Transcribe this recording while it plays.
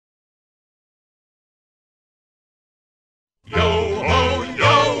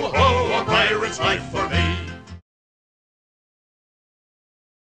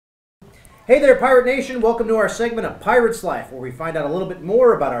Hey there, Pirate Nation. Welcome to our segment of Pirate's Life, where we find out a little bit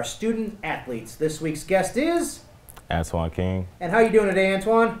more about our student athletes. This week's guest is Antoine King. And how you doing today,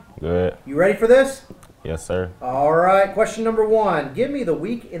 Antoine? Good. You ready for this? Yes, sir. All right. Question number one. Give me the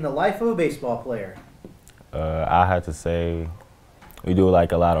week in the life of a baseball player. I had to say we do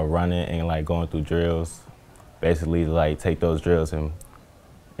like a lot of running and like going through drills. Basically, like take those drills and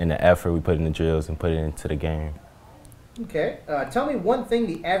the effort we put in the drills and put it into the game. Okay. Tell me one thing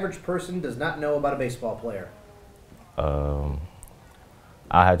the average person does not know about a baseball player.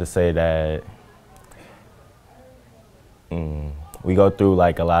 I had to say that we go through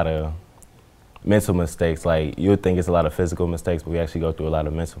like a lot of mental mistakes. Like you would think it's a lot of physical mistakes, but we actually go through a lot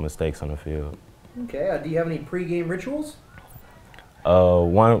of mental mistakes on the field. Okay. Do you have any pregame rituals?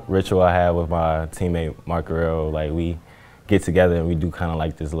 One ritual I have with my teammate Merrillville, like we get together and we do kind of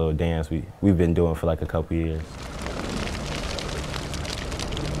like this little dance we've been doing for like a couple years.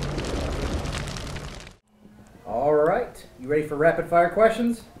 All right. You ready for rapid fire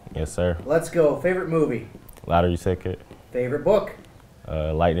questions? Yes, sir. Let's go. Favorite movie? Lottery ticket. Favorite book?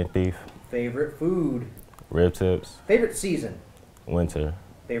 Lightning thief. Favorite food? Rib tips. Favorite season? Winter.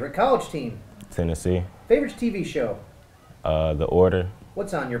 Favorite college team? Tennessee. Favorite TV show? The Order.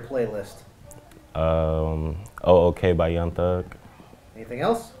 What's on your playlist? Oh, okay by Young Thug. Anything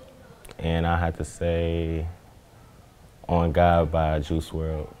else? And I had to say On God by Juice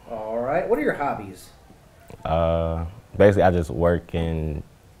WRLD. All right. What are your hobbies? Basically, I just work and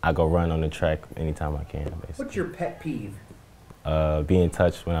I go run on the track anytime I can, basically. What's your pet peeve? Be in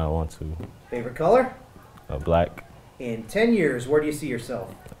touch when I want to. Favorite color? Black. In 10 years, where do you see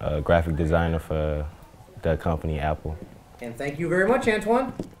yourself? Graphic designer for the company Apple. And thank you very much,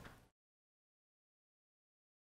 Antoine.